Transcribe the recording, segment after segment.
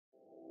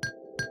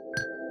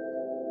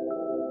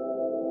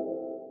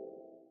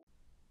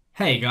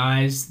Hey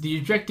guys, the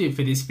objective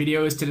for this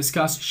video is to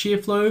discuss shear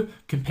flow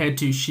compared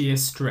to shear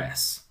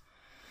stress.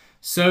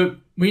 So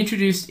we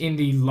introduced in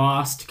the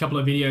last couple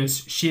of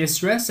videos shear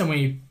stress, and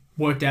we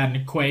worked out an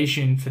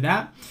equation for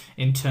that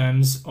in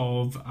terms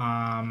of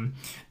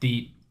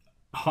the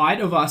height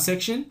of our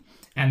section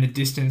and the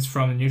distance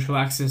from the neutral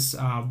axis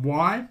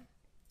y,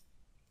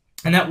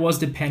 and that was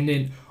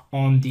dependent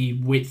on the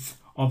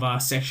width of our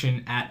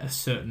section at a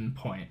certain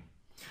point.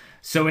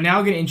 So we're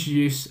now going to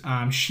introduce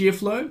shear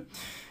flow.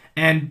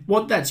 And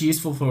what that's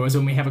useful for is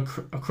when we have a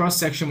cross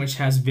section which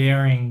has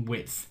varying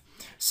width.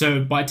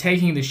 So by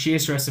taking the shear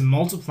stress and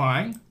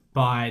multiplying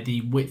by the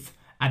width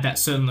at that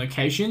certain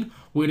location,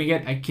 we're going to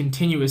get a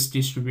continuous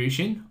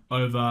distribution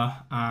over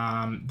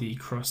the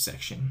cross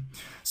section.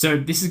 So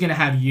this is going to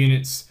have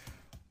units,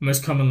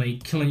 most commonly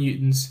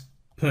kilonewtons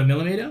per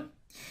millimeter,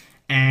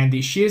 and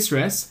the shear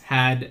stress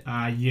had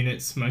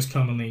units, most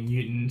commonly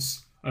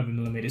newtons over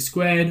millimeter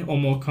squared, or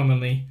more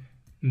commonly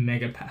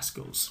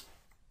megapascals.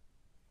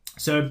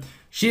 So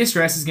shear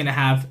stress is going to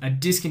have a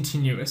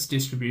discontinuous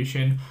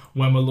distribution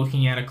when we're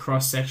looking at a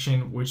cross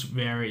section which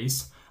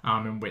varies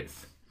in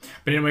width.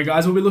 But anyway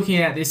guys, we'll be looking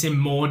at this in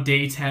more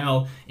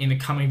detail in the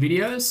coming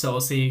videos, so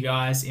I'll see you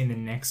guys in the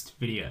next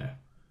video.